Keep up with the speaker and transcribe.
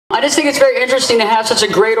I just think it's very interesting to have such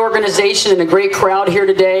a great organization and a great crowd here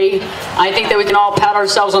today. I think that we can all pat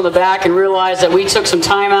ourselves on the back and realize that we took some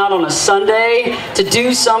time out on a Sunday to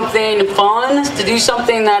do something fun, to do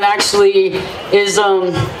something that actually is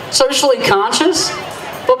socially conscious.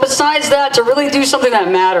 But besides that, to really do something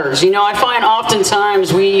that matters. You know, I find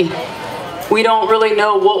oftentimes we don't really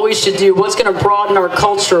know what we should do, what's going to broaden our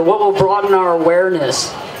culture, what will broaden our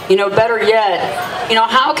awareness. You know, better yet, you know,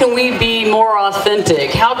 how can we be more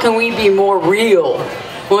authentic? How can we be more real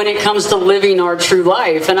when it comes to living our true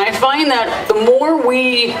life? And I find that the more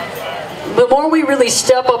we really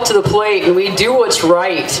step up to the plate and we do what's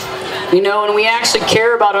right, you know, and we actually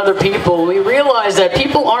care about other people, we realize that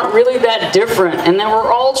people aren't really that different and that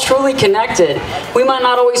we're all truly connected. We might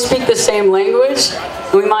not always speak the same language,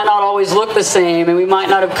 we might not always look the same, and we might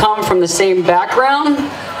not have come from the same background,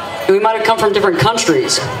 and we might have come from different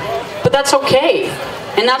countries. But that's okay.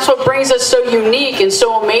 And that's what brings us so unique and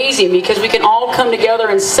so amazing, because we can all come together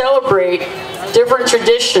and celebrate different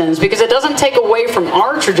traditions, because it doesn't take away from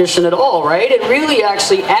our tradition at all, right? It really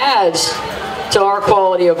actually adds to our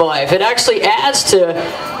quality of life. It actually adds to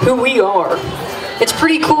who we are. It's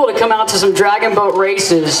pretty cool to come out to some dragon boat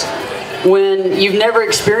races when you've never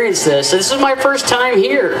experienced this. This is my first time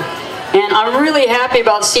here. And I'm really happy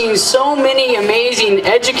about seeing so many amazing,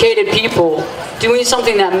 educated people doing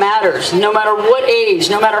something that matters, no matter what age,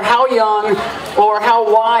 no matter how young or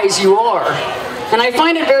how wise you are. And I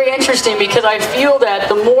find it very interesting because I feel that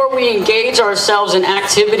the more we engage ourselves in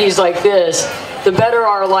activities like this, the better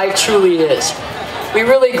our life truly is. We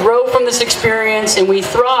really grow from this experience and we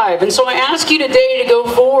thrive. And so I ask you today to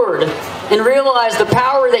go forward and realize the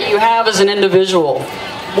power that you have as an individual.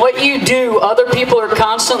 What you do, other people are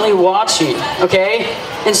constantly watching, okay?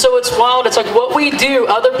 And so it's wild. It's like what we do,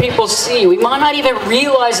 other people see. We might not even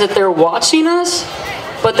realize that they're watching us,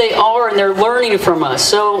 but they are, and they're learning from us.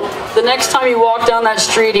 So the next time you walk down that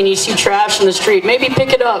street and you see trash in the street, maybe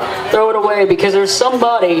pick it up, throw it away, because there's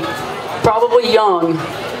somebody, probably young,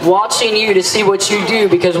 watching you to see what you do,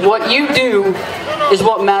 because what you do is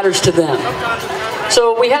what matters to them.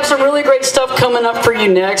 So we have some really great stuff coming up for you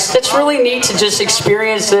next. It's really neat to just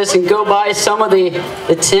experience this and go by some of the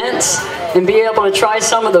tents and be able to try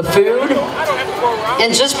some of the food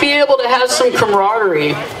and just be able to have some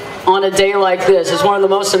camaraderie on a day like this. It's one of the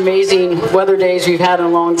most amazing weather days we've had in a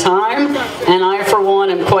long time, and I, for one,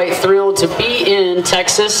 am quite thrilled to be in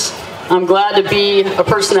Texas. I'm glad to be a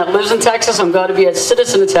person that lives in Texas. I'm glad to be a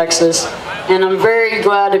citizen of Texas, and I'm very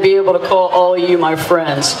glad to be able to call all of you my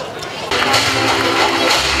friends.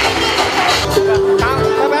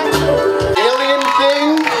 Alien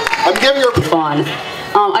thing, I'm giving her fun.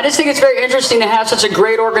 I just think it's very interesting to have such a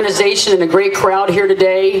great organization and a great crowd here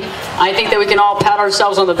today. I think that we can all pat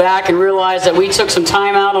ourselves on the back and realize that we took some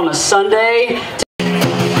time out on a Sunday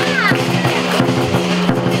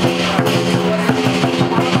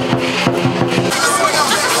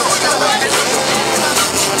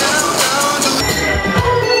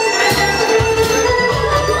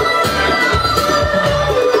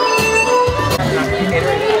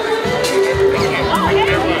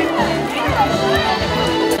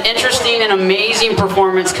an amazing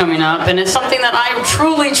performance coming up, and it's something that I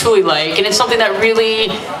truly like, and it's something that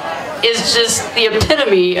really is just the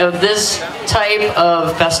epitome of this type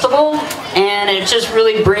of festival, and it just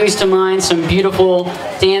really brings to mind some beautiful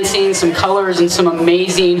dancing, some colors, and some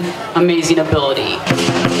amazing ability.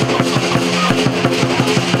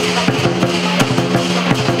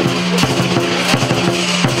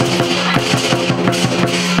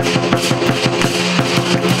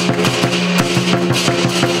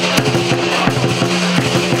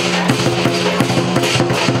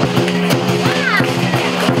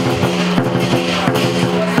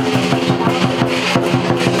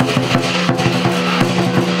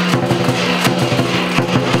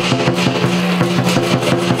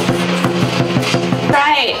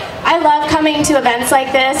 To events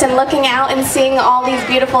like this and looking out and seeing all these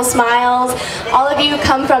beautiful smiles. All of you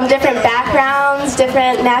come from different backgrounds,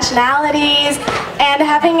 different nationalities, and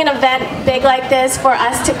having an event big like this for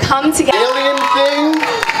us to come together. Alien thing,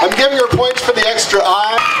 I'm giving her points for the extra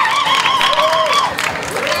eye.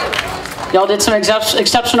 Y'all did some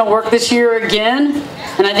exceptional work this year again,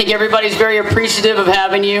 and I think everybody's very appreciative of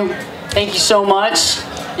having you. Thank you so much,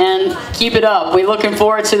 and keep it up. We're looking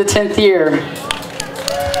forward to the 10th year.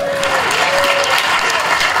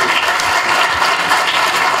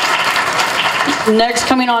 Next,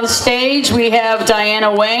 coming on stage, we have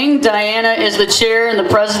Diana Wang. Diana is the chair and the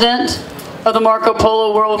president of the Marco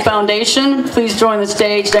Polo World Foundation. Please join the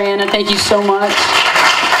stage, Diana. Thank you so much.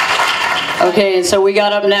 Okay, and so we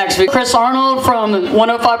got up next Chris Arnold from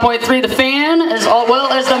 105.3 The Fan, as well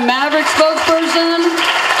as the Maverick spokesperson.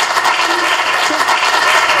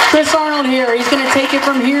 Chris Arnold here. He's going to take it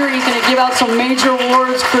from here. He's going to give out some major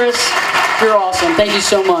awards. Chris, you're awesome. Thank you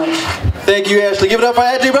so much. Thank you, Ashley. Give it up for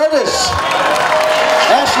Ashley Berges.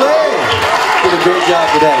 Ashley did a great job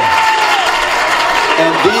today.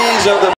 And these are the